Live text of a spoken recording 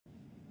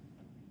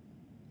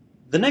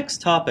The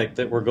next topic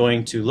that we're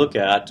going to look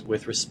at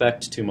with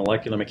respect to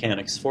molecular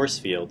mechanics force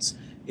fields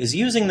is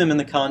using them in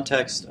the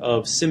context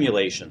of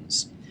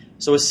simulations.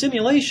 So a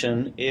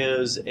simulation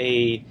is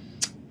a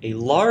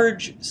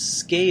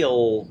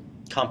large-scale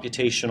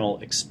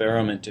computational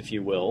experiment, if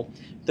you will,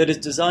 that is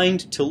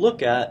designed to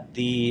look at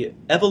the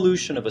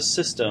evolution of a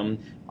system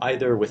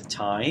either with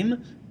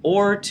time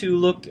or to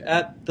look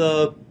at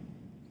the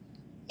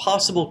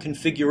possible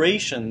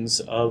configurations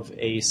of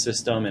a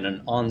system in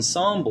an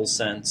ensemble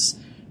sense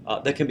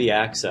that can be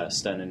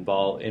accessed and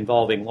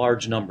involving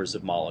large numbers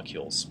of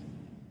molecules.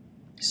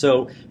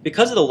 So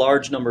because of the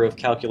large number of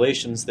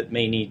calculations that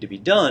may need to be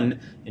done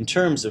in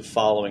terms of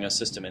following a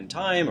system in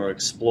time or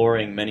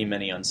exploring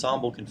many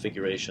ensemble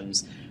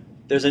configurations,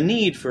 there's a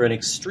need for an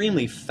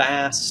extremely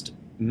fast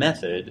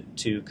method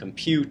to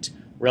compute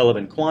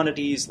relevant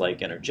quantities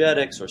like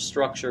energetics or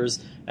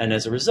structures, and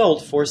as a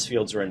result, force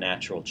fields are a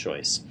natural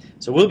choice.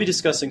 So we'll be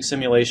discussing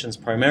simulations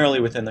primarily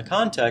within the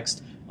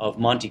context of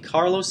Monte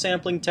Carlo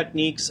sampling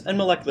techniques and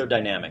molecular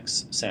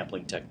dynamics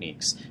sampling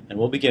techniques, and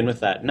we'll begin with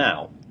that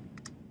now.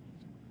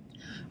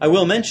 I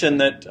will mention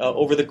that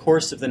over the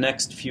course of the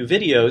next few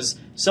videos,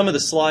 some of the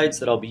slides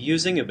that I'll be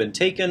using have been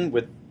taken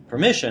with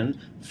permission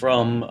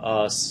from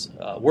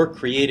work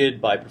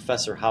created by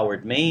Professor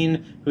Howard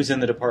Main, who's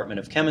in the Department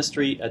of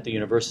Chemistry at the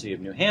University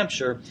of New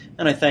Hampshire,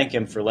 and I thank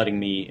him for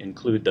letting me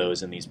include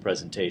those in these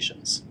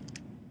presentations.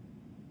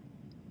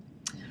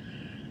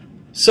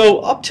 So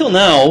up till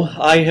now,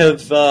 I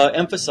have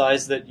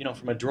emphasized that,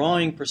 from a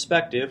drawing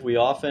perspective, we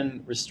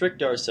often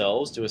restrict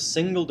ourselves to a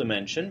single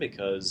dimension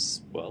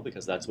because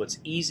that's what's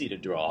easy to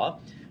draw.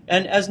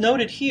 And as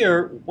noted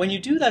here, when you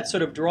do that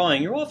sort of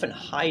drawing, you're often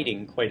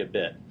hiding quite a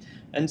bit.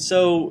 And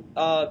so,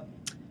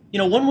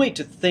 one way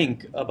to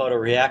think about a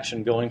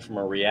reaction going from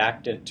a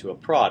reactant to a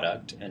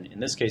product, and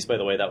in this case, by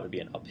the way, that would be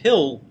an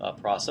uphill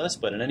process,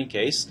 but in any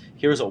case,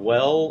 here's a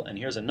well and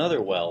here's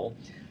another well.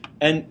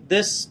 And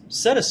this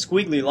set of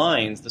squiggly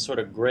lines, the sort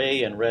of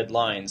gray and red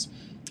lines,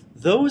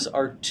 those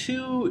are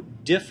two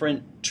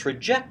different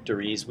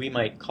trajectories, we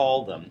might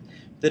call them,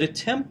 that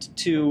attempt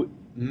to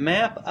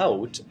map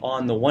out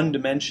on the one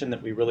dimension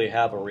that we really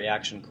have a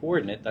reaction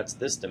coordinate, that's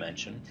this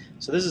dimension.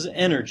 So this is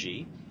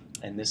energy,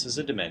 and this is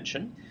a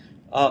dimension.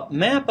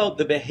 Map out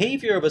the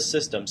behavior of a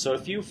system. So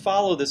if you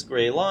follow this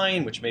gray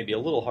line, which may be a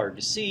little hard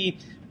to see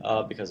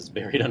because it's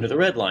buried under the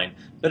red line,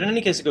 but in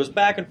any case it goes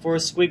back and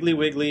forth, squiggly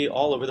wiggly,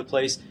 all over the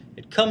place.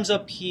 It comes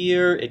up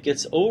here, it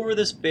gets over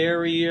this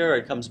barrier,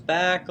 it comes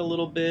back a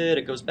little bit,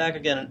 it goes back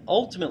again, and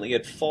ultimately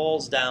it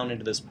falls down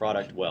into this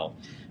product well.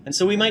 And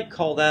so we might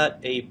call that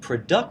a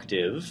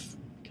productive,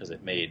 because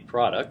it made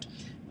product,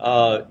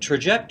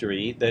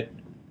 trajectory that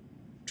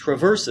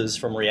traverses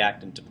from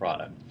reactant to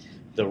product.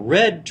 The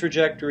red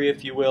trajectory,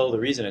 if you will, the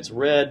reason it's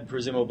red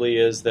presumably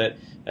is that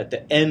at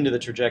the end of the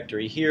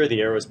trajectory here,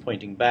 the arrow is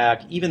pointing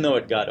back, even though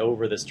it got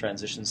over this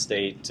transition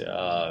state,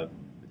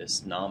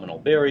 this nominal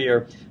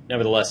barrier.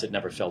 Nevertheless, it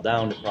never fell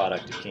down to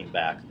product, it came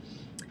back.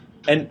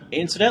 And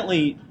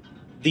incidentally,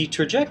 the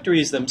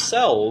trajectories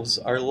themselves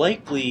are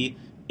likely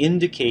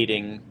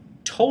indicating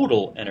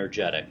total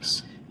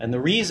energetics. And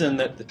the reason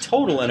that the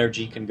total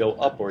energy can go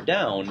up or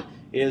down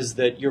is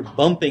that you're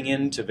bumping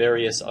into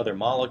various other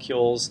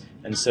molecules,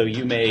 and so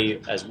you may,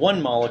 as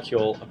one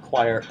molecule,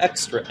 acquire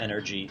extra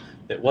energy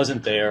that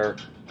wasn't there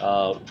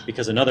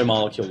because another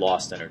molecule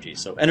lost energy.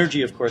 So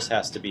energy, of course,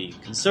 has to be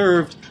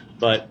conserved,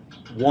 but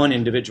one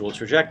individual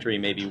trajectory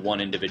may be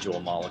one individual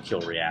molecule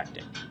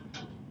reacting.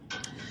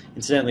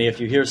 Incidentally, if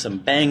you hear some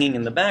banging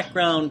in the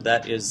background,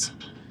 that is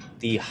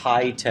the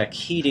high-tech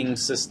heating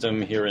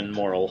system here in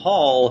Morrill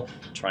Hall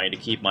trying to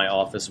keep my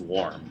office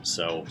warm,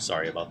 so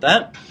sorry about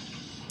that.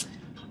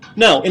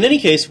 Now, in any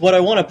case, what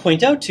I want to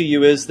point out to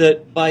you is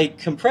that by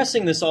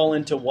compressing this all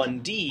into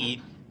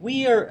 1D,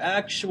 we are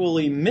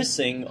actually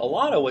missing a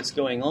lot of what's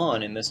going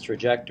on in this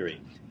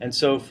trajectory. And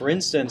so, for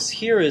instance,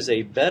 here is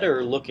a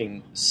better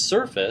looking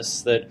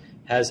surface that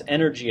has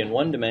energy in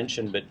one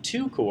dimension but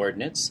two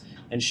coordinates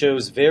and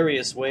shows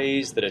various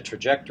ways that a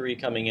trajectory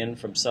coming in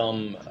from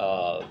some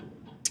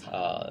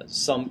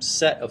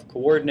set of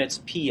coordinates,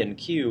 P and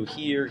Q,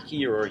 here,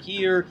 here, or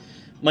here,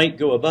 might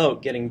go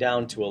about getting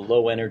down to a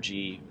low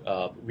energy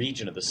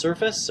region of the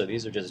surface. So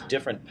these are just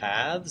different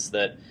paths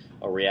that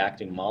a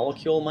reacting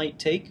molecule might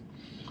take.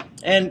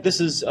 And this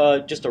is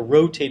just a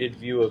rotated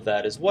view of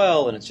that as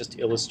well, and it's just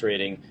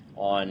illustrating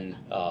on,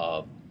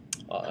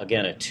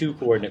 again, a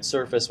two-coordinate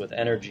surface with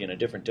energy in a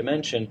different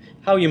dimension,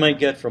 how you might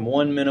get from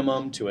one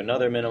minimum to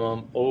another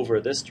minimum over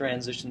this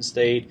transition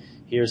state.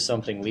 Here's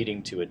something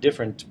leading to a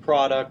different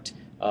product.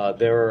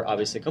 There are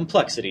obviously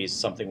complexities,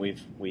 something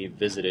we've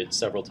visited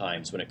several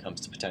times when it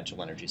comes to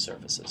potential energy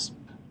surfaces.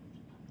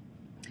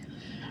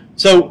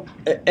 So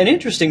an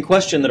interesting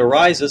question that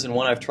arises, and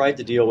one I've tried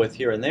to deal with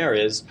here and there,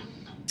 is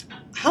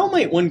how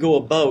might one go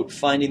about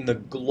finding the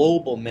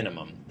global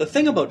minimum? The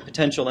thing about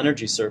potential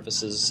energy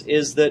surfaces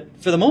is that,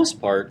 for the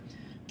most part,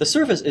 the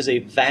surface is a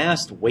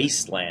vast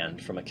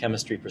wasteland from a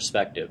chemistry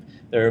perspective.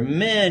 There are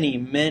many,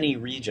 many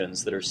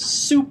regions that are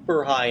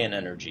super high in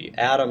energy.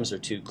 Atoms are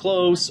too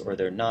close or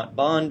they're not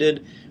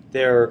bonded.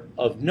 They're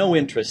of no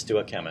interest to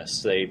a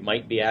chemist. They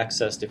might be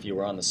accessed if you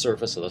were on the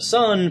surface of the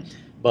sun,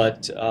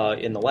 but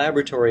in the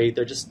laboratory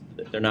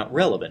they're not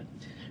relevant.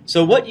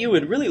 So what you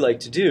would really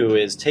like to do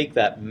is take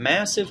that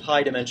massive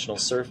high-dimensional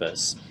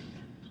surface,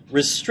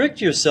 restrict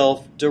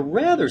yourself to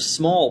rather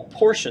small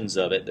portions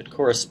of it that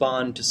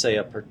correspond to, say,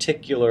 a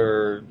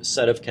particular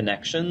set of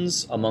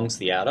connections amongst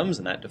the atoms,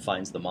 and that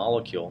defines the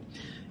molecule.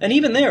 And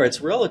even there, it's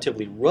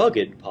relatively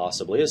rugged,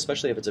 possibly,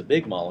 especially if it's a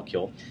big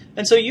molecule.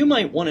 And so you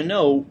might want to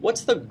know,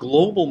 what's the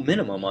global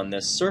minimum on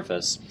this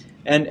surface?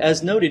 And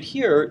as noted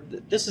here,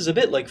 this is a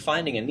bit like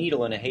finding a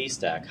needle in a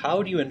haystack.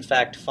 How do you, in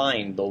fact,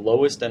 find the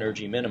lowest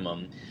energy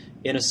minimum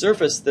in a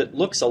surface that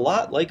looks a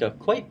lot like a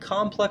quite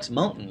complex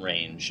mountain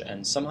range?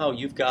 And somehow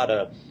you've got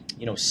to,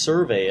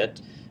 survey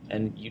it,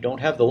 and you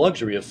don't have the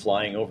luxury of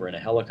flying over in a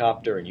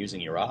helicopter and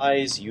using your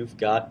eyes. You've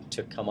got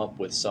to come up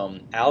with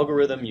some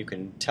algorithm you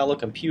can tell a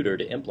computer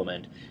to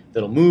implement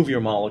that'll move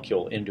your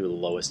molecule into the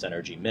lowest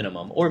energy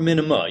minimum, or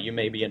minima. You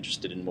may be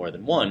interested in more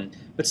than one,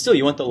 but still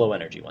you want the low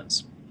energy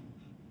ones.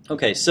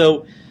 Okay,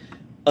 so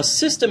a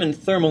system in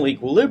thermal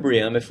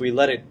equilibrium, if we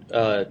let it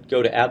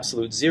go to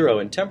absolute zero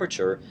in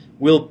temperature,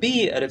 will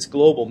be at its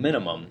global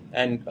minimum.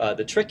 And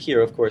the trick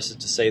here, of course, is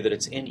to say that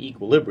it's in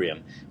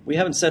equilibrium. We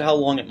haven't said how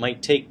long it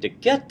might take to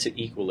get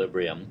to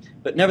equilibrium,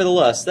 but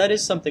nevertheless, that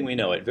is something we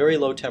know. At very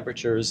low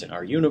temperatures in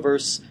our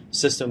universe,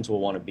 systems will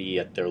want to be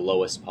at their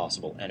lowest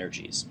possible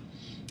energies.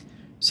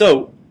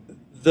 So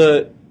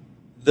the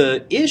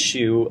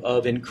issue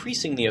of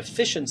increasing the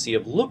efficiency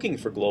of looking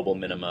for global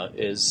minima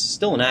is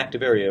still an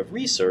active area of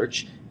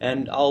research,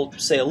 and I'll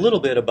say a little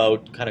bit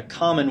about kind of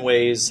common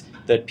ways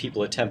that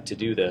people attempt to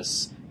do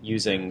this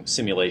using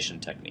simulation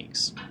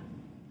techniques.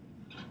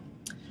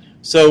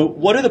 So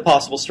what are the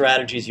possible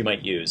strategies you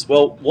might use?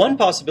 Well, one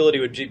possibility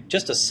would be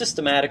just to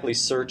systematically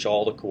search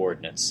all the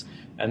coordinates.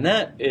 And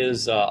that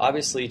is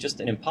obviously just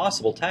an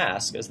impossible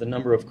task as the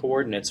number of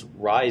coordinates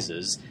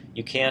rises.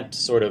 You can't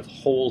sort of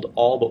hold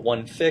all but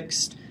one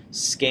fixed,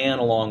 scan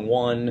along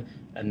one,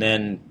 and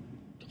then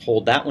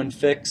hold that one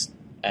fixed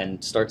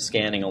and start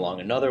scanning along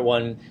another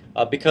one.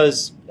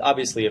 Because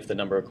obviously if the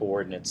number of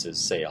coordinates is,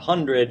 say,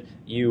 100,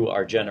 you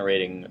are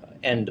generating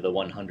n to the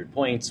 100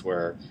 points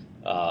where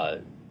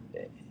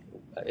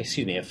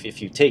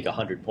if you take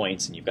 100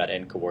 points and you've got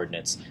n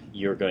coordinates,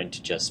 you're going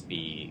to just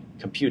be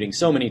computing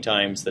so many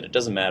times that it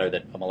doesn't matter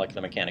that a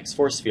molecular mechanics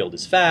force field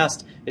is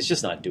fast. It's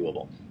just not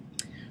doable.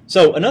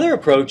 So another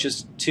approach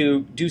is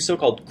to do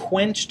so-called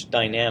quenched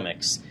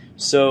dynamics.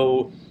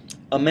 So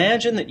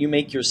imagine that you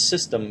make your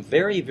system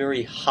very,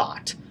 very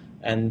hot,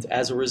 and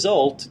as a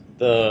result,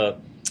 the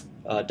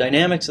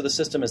dynamics of the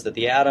system is that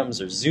the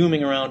atoms are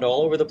zooming around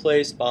all over the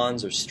place,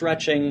 bonds are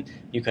stretching,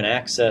 you can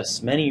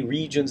access many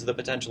regions of the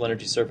potential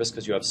energy surface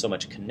because you have so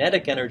much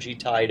kinetic energy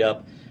tied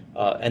up,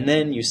 and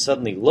then you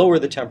suddenly lower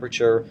the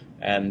temperature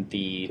and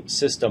the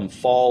system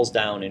falls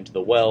down into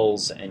the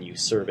wells and you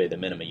survey the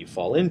minima you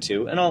fall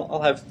into, and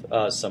I'll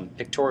have some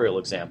pictorial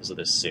examples of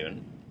this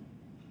soon.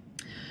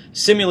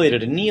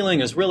 Simulated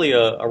annealing is really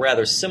a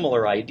rather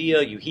similar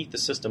idea. You heat the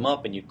system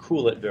up and you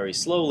cool it very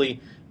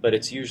slowly, but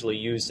it's usually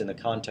used in the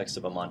context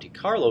of a Monte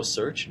Carlo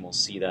search, and we'll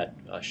see that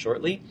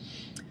shortly.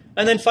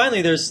 And then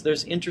finally,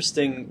 there's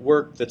interesting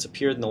work that's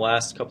appeared in the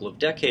last couple of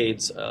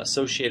decades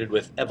associated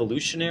with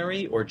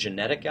evolutionary or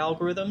genetic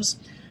algorithms.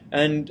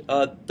 And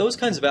those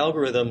kinds of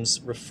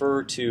algorithms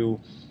refer to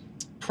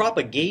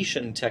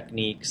propagation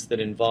techniques that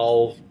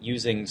involve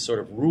using sort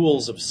of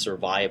rules of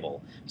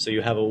survival. So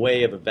you have a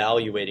way of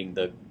evaluating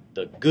the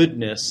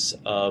goodness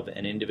of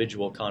an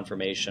individual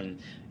conformation,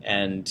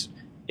 and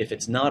if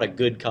it's not a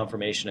good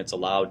conformation, it's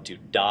allowed to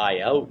die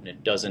out and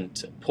it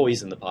doesn't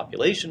poison the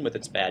population with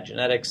its bad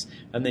genetics,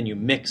 and then you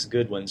mix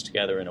good ones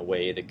together in a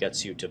way that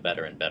gets you to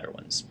better and better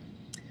ones.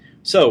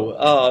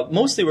 So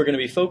mostly we're going to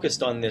be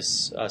focused on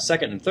this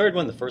second and third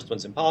one. The first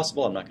one's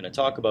impossible. I'm not going to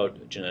talk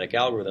about genetic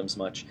algorithms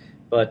much,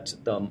 but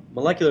the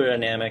molecular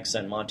dynamics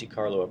and Monte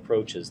Carlo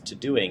approaches to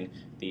doing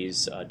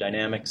these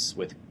dynamics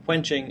with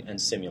quenching and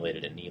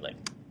simulated annealing.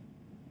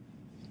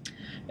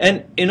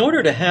 And in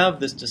order to have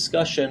this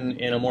discussion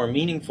in a more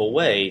meaningful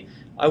way,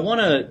 I want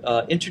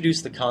to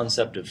introduce the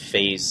concept of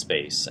phase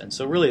space. And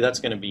so really that's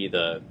going to be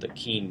the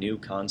key new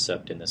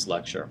concept in this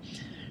lecture.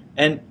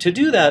 And to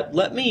do that,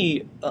 let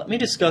me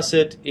discuss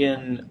it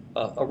in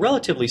a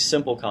relatively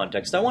simple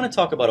context. I want to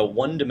talk about a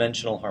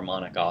one-dimensional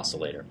harmonic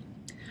oscillator.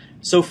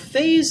 So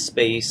phase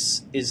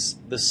space is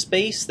the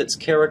space that's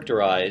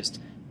characterized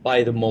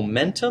by the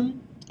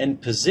momentum and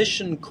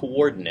position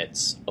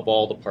coordinates of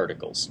all the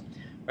particles.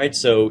 Right?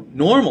 So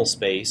normal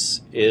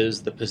space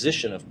is the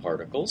position of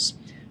particles,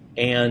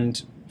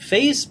 and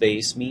phase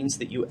space means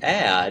that you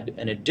add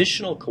an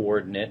additional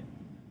coordinate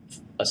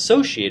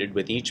associated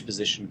with each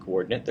position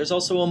coordinate. There's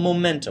also a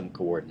momentum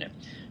coordinate.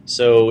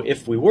 So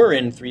if we were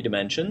in 3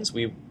 dimensions,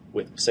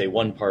 with say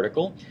one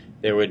particle,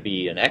 there would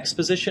be an x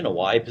position, a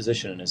y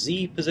position, and a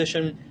z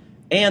position.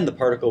 And the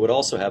particle would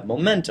also have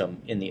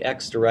momentum in the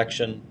x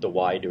direction, the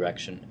y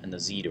direction, and the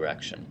z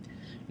direction.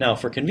 Now,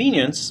 for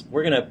convenience,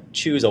 we're going to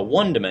choose a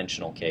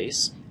one-dimensional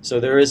case. So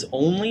there is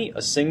only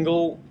a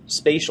single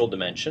spatial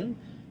dimension.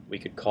 We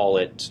could call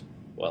it,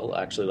 well,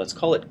 actually, let's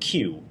call it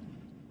Q.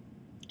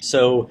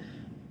 So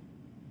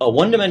a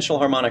one-dimensional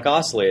harmonic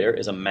oscillator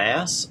is a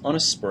mass on a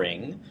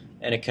spring,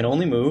 and it can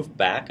only move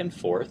back and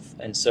forth.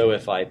 And so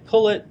if I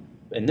pull it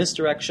in this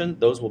direction,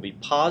 those will be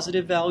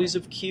positive values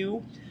of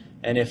Q.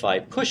 And if I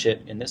push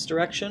it in this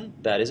direction,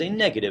 that is a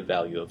negative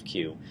value of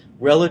Q,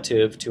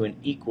 relative to an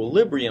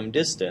equilibrium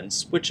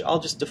distance, which I'll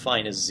just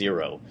define as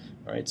 0.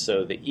 All right,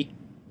 so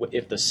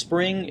if the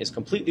spring is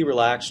completely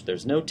relaxed,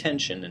 there's no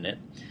tension in it,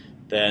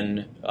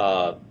 then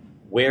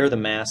where the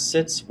mass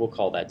sits, we'll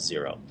call that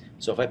 0.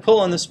 So if I pull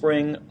on the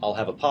spring, I'll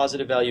have a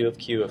positive value of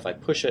Q. If I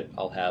push it,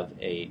 I'll have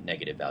a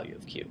negative value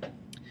of Q.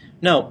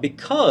 Now,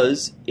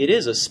 because it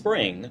is a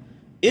spring,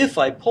 if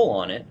I pull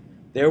on it,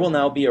 there will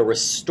now be a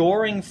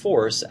restoring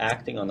force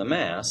acting on the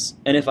mass,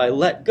 and if I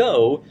let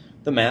go,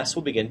 the mass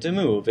will begin to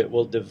move. It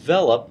will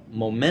develop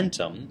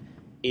momentum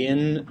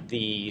in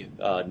the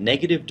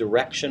negative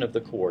direction of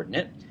the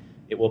coordinate.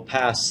 It will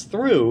pass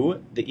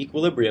through the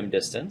equilibrium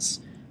distance.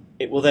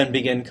 It will then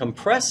begin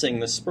compressing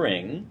the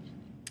spring,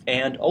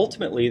 and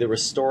ultimately the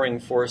restoring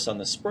force on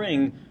the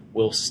spring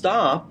will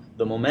stop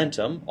the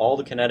momentum. All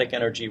the kinetic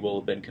energy will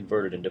have been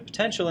converted into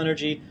potential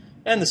energy,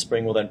 and the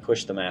spring will then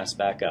push the mass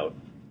back out.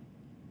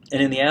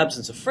 And in the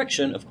absence of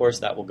friction, of course,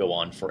 that will go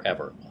on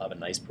forever. We'll have a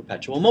nice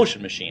perpetual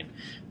motion machine.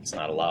 It's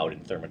not allowed in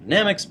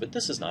thermodynamics, but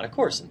this is not a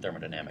course in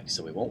thermodynamics,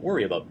 so we won't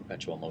worry about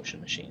perpetual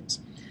motion machines.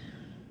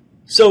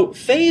 So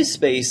phase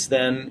space,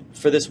 then,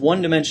 for this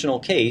one-dimensional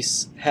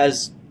case,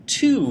 has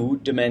two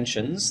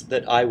dimensions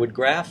that I would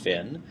graph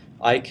in.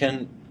 I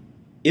can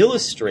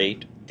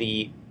illustrate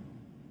the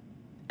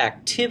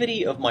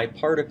activity of my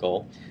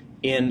particle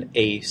in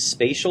a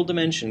spatial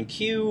dimension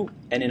Q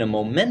and in a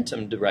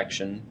momentum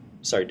dimension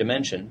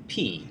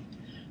P.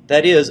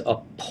 That is, a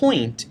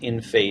point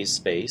in phase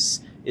space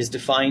is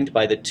defined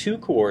by the two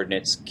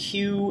coordinates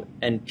Q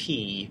and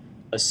P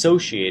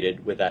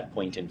associated with that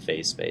point in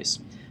phase space.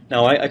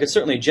 Now, I could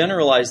certainly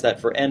generalize that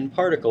for n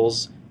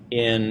particles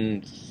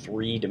in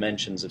 3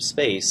 dimensions of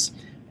space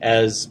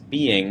as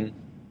being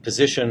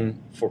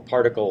position for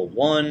particle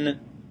 1,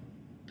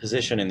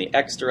 position in the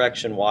x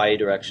direction, y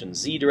direction,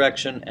 z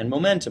direction, and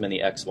momentum in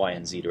the x, y,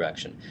 and z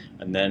direction.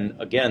 And then,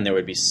 again, there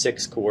would be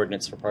 6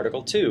 coordinates for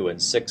particle 2 and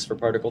 6 for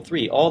particle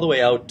 3, all the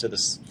way out to the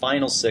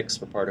final 6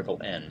 for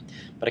particle n.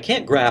 But I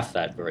can't graph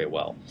that very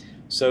well.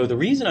 So the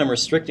reason I'm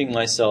restricting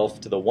myself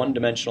to the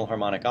one-dimensional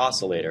harmonic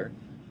oscillator,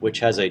 which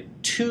has a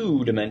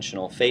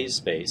 2-dimensional phase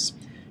space,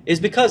 is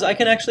because I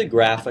can actually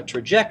graph a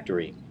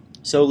trajectory.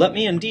 So let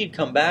me indeed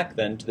come back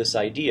then to this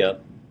idea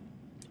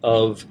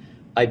of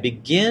I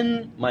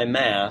begin my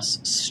mass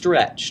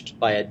stretched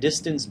by a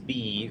distance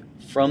b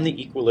from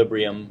the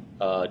equilibrium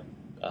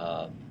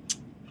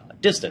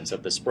distance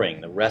of the spring,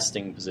 the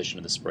resting position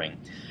of the spring.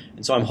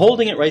 And so I'm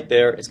holding it right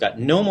there. It's got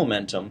no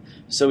momentum.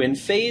 So in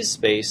phase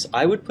space,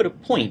 I would put a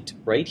point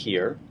right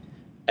here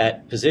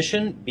at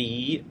position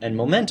b and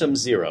momentum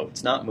 0.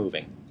 It's not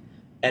moving.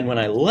 And when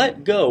I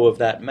let go of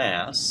that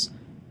mass,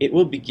 it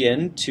will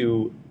begin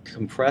to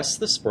compress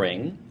the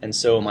spring. And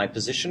so my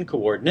position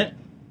coordinate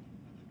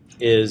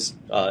is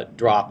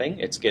dropping.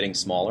 It's getting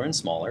smaller and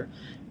smaller.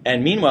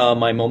 And meanwhile,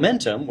 my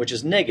momentum, which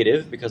is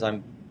negative because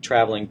I'm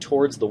traveling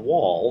towards the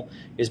wall,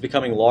 is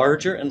becoming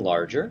larger and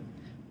larger.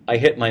 I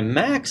hit my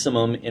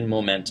maximum in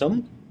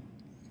momentum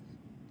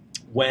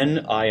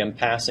when I am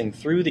passing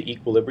through the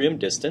equilibrium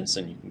distance,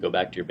 and you can go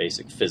back to your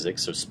basic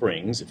physics or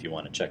springs if you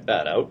want to check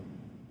that out.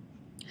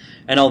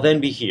 And I'll then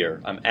be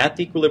here. I'm at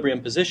the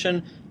equilibrium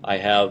position. I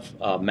have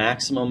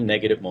maximum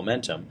negative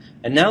momentum.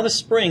 And now the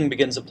spring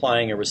begins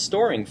applying a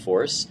restoring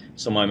force,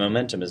 so my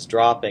momentum is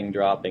dropping,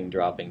 dropping,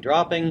 dropping,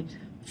 dropping.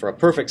 For a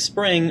perfect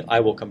spring, I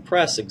will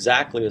compress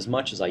exactly as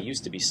much as I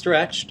used to be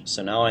stretched,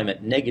 so now I'm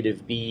at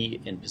negative b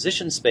in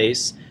position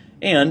space,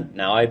 and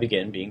now I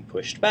begin being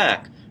pushed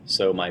back.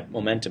 So my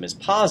momentum is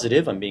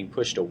positive. I'm being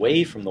pushed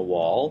away from the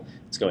wall.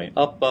 It's going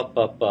up, up,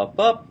 up, up,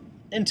 up,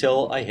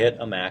 until I hit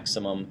a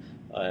maximum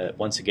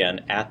once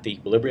again at the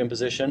equilibrium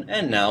position,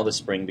 and now the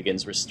spring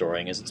begins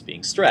restoring as it's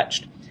being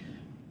stretched.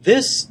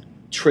 This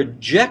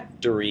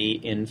trajectory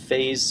in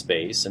phase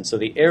space, and so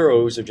the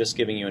arrows are just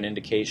giving you an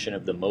indication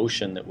of the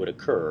motion that would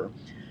occur,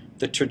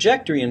 the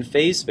trajectory in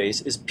phase space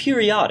is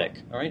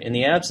periodic. All right? In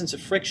the absence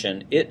of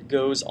friction, it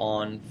goes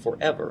on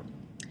forever.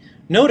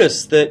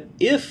 Notice that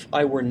if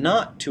I were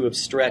not to have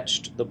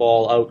stretched the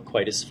ball out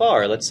quite as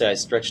far, let's say I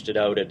stretched it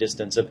out a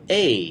distance of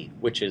a,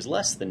 which is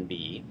less than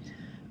b,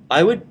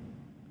 I would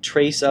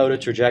trace out a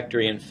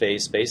trajectory in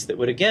phase space that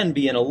would again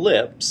be an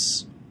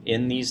ellipse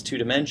in these 2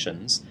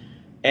 dimensions,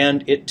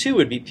 and it too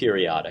would be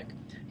periodic.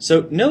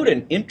 So note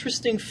an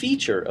interesting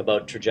feature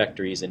about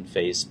trajectories in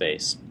phase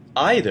space.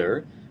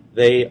 Either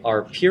they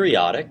are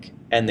periodic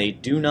and they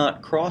do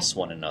not cross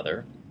one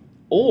another,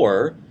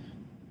 or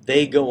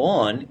they go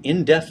on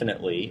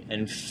indefinitely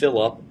and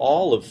fill up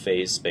all of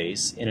phase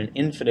space in an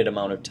infinite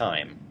amount of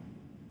time.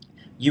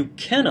 you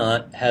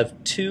cannot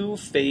have two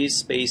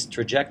phase-space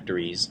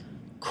trajectories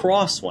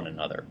cross one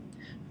another.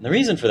 And the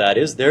reason for that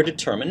is they're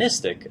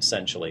deterministic,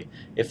 essentially.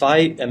 If I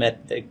am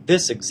at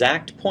this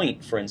exact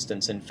point, for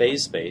instance, in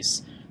phase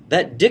space,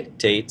 that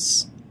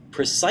dictates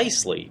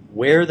precisely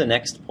where the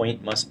next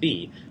point must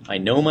be. I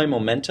know my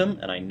momentum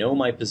and I know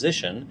my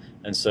position,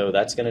 and so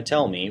that's going to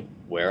tell me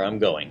where I'm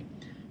going.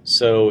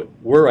 So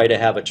were I to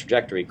have a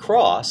trajectory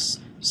cross,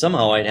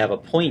 somehow I'd have a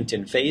point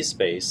in phase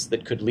space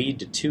that could lead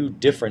to two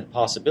different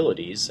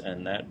possibilities,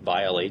 and that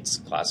violates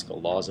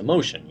classical laws of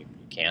motion. You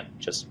can't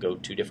just go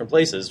two different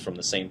places from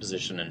the same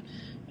position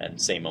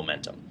and same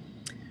momentum.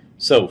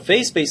 So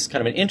phase space is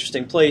kind of an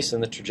interesting place,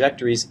 and the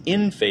trajectories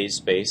in phase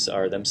space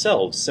are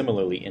themselves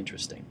similarly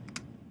interesting.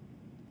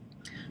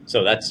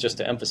 So that's just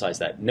to emphasize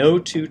that. No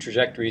two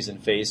trajectories in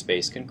phase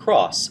space can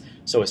cross.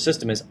 So a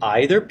system is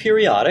either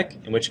periodic,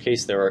 in which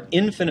case there are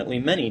infinitely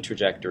many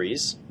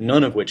trajectories,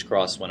 none of which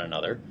cross one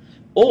another,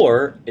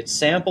 or it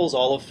samples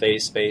all of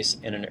phase space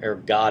in an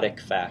ergodic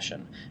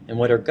fashion. And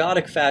what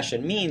ergodic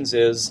fashion means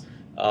is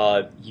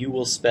you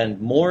will spend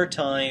more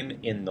time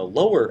in the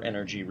lower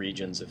energy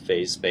regions of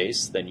phase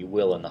space than you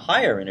will in the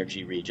higher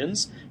energy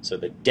regions. So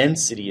the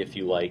density, if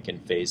you like, in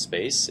phase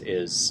space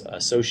is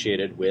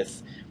associated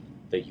with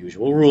the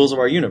usual rules of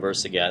our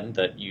universe again,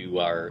 that you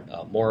are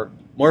more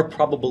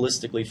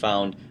probabilistically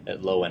found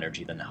at low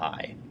energy than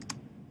high.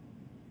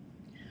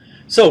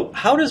 So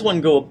how does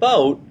one go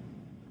about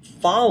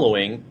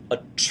following a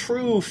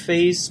true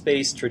phase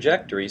space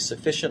trajectory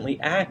sufficiently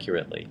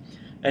accurately?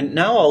 And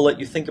now I'll let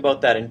you think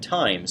about that in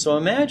time. So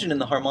imagine in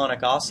the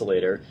harmonic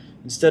oscillator,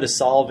 instead of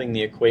solving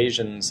the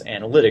equations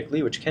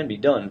analytically, which can be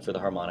done for the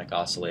harmonic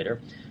oscillator,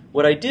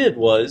 what I did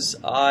was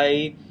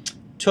I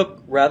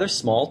took rather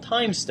small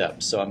time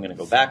steps. So I'm going to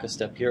go back a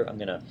step here. I'm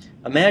going to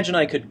imagine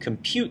I could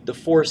compute the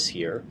force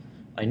here.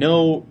 I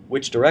know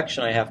which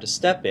direction I have to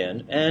step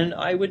in, and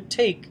I would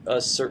take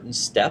a certain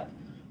step.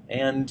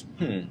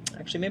 And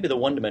actually maybe the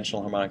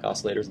one-dimensional harmonic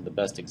oscillator isn't the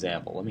best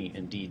example. Let me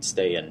indeed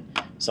stay in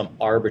some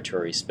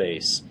arbitrary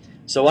space.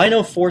 So I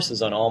know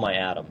forces on all my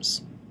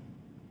atoms,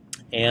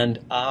 and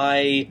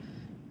I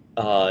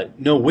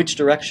know which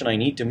direction I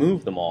need to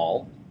move them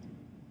all.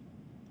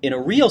 In a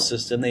real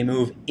system, they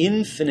move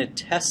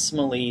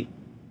infinitesimally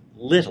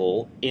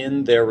little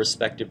in their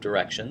respective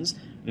directions,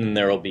 and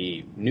there will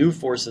be new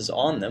forces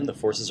on them. The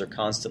forces are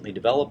constantly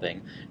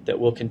developing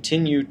that will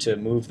continue to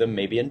move them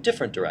maybe in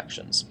different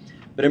directions.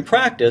 But in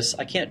practice,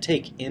 I can't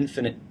take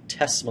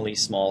infinitesimally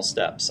small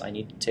steps. I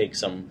need to take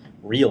some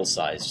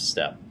real-sized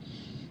step.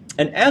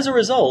 And as a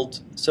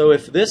result, so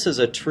if this is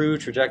a true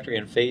trajectory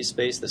in phase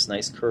space, this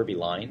nice curvy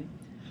line,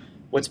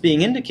 what's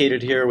being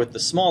indicated here with the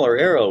smaller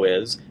arrow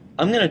is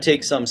I'm going to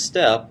take some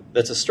step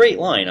that's a straight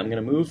line. I'm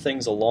going to move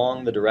things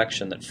along the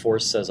direction that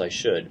force says I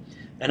should.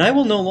 And I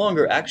will no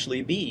longer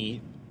actually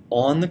be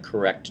on the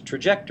correct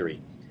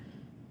trajectory.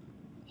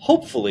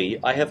 Hopefully,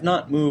 I have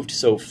not moved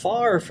so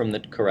far from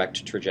the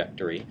correct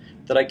trajectory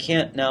that I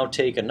can't now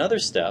take another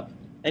step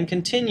and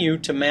continue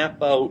to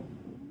map out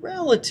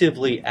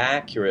relatively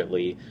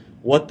accurately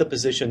what the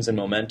positions and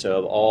momenta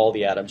of all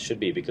the atoms should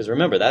be. Because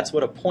remember, that's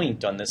what a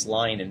point on this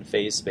line in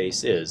phase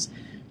space is.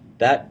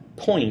 That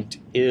point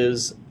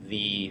is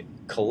the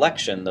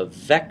collection, the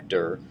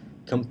vector,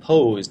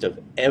 composed of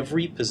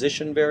every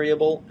position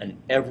variable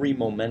and every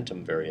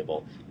momentum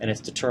variable. And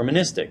it's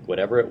deterministic.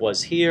 Whatever it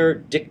was here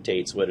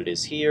dictates what it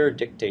is here,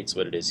 dictates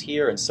what it is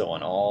here, and so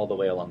on, all the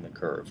way along the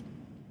curve.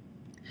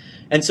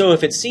 And so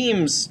if it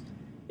seems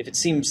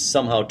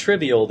somehow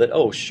trivial that,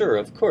 oh, sure,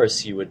 of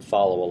course you would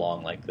follow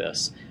along like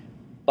this,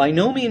 by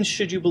no means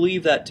should you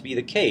believe that to be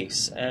the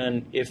case.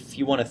 And if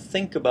you want to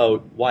think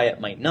about why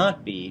it might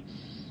not be,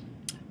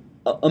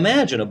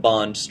 imagine a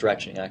bond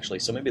stretching, actually.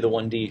 So maybe the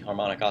 1D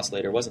harmonic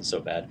oscillator wasn't so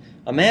bad.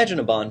 Imagine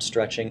a bond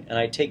stretching, and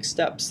I take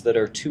steps that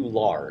are too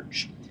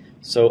large.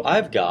 So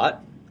I've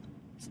got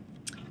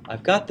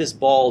this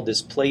ball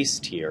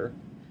displaced here,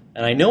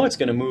 and I know it's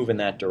going to move in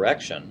that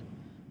direction,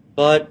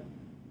 but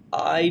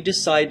I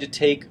decide to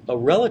take a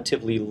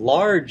relatively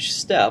large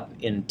step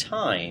in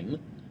time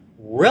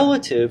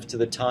relative to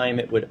the time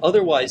it would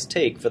otherwise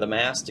take for the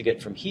mass to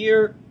get from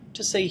here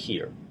to, say,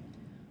 here.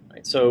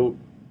 Right, so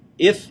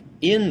if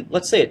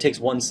let's say it takes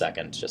 1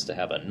 second just to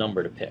have a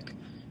number to pick.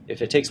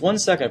 If it takes 1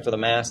 second for the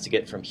mass to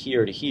get from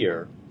here to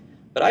here,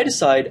 but I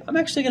decide I'm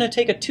actually going to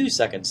take a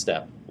 2-second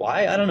step.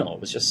 Why? I don't know.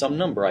 It was just some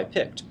number I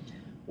picked.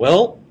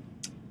 Well,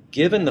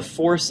 given the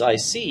force I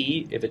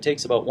see, if it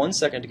takes about 1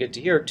 second to get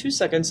to here, 2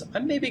 seconds,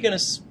 I'm maybe going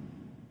to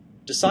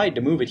decide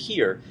to move it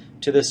here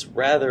to this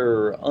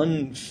rather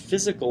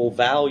unphysical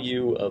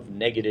value of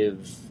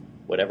negative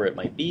whatever it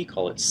might be,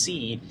 call it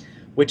c,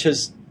 which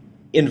has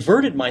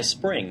inverted my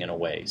spring in a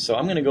way. So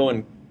I'm going to go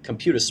and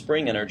compute a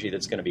spring energy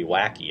that's going to be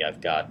wacky. I've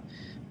got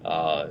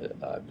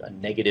a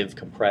negative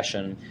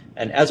compression,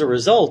 and as a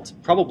result,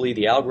 probably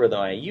the algorithm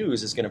I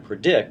use is going to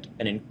predict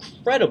an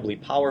incredibly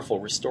powerful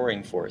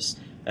restoring force.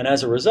 And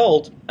as a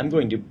result, I'm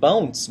going to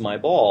bounce my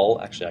ball,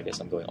 actually I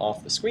guess I'm going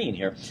off the screen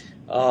here,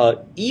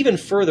 even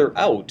further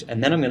out,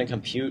 and then I'm going to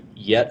compute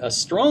yet a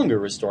stronger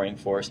restoring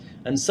force,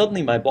 and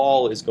suddenly my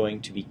ball is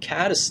going to be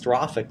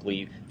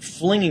catastrophically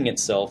flinging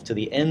itself to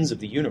the ends of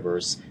the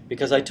universe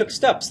because I took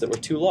steps that were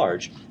too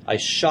large. I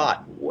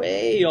shot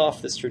way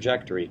off this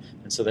trajectory,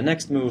 and so the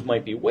next move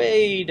might be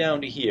way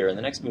down to here, and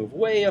the next move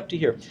way up to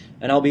here,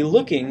 and I'll be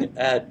looking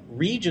at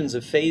regions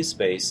of phase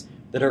space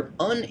that are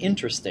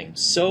uninteresting,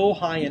 so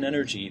high in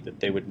energy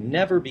that they would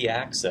never be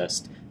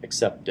accessed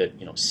except at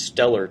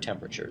stellar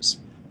temperatures.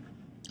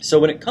 So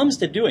when it comes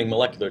to doing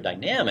molecular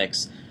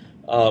dynamics,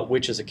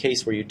 which is a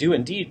case where you do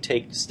indeed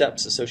take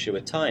steps associated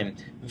with time,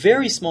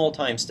 very small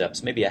time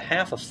steps, maybe a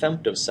half a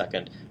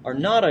femtosecond, are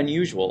not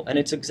unusual, and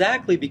it's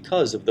exactly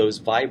because of those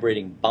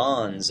vibrating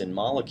bonds in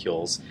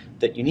molecules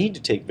that you need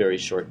to take very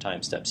short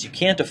time steps. You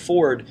can't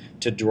afford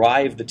to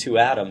drive the two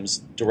atoms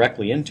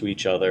directly into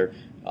each other,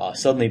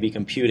 suddenly be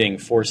computing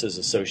forces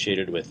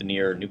associated with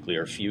near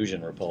nuclear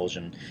fusion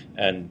repulsion,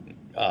 and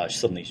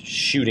suddenly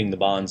shooting the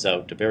bonds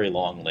out to very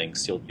long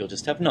lengths. You'll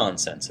just have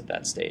nonsense at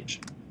that stage.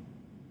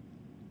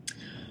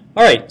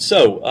 All right,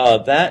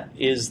 so that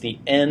is the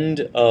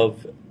end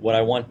of what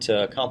I want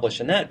to accomplish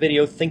in that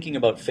video, thinking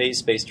about phase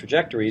space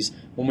trajectories.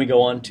 When we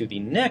go on to the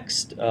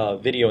next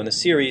video in the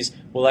series,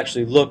 we'll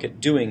actually look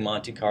at doing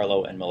Monte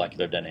Carlo and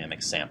molecular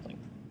dynamics sampling.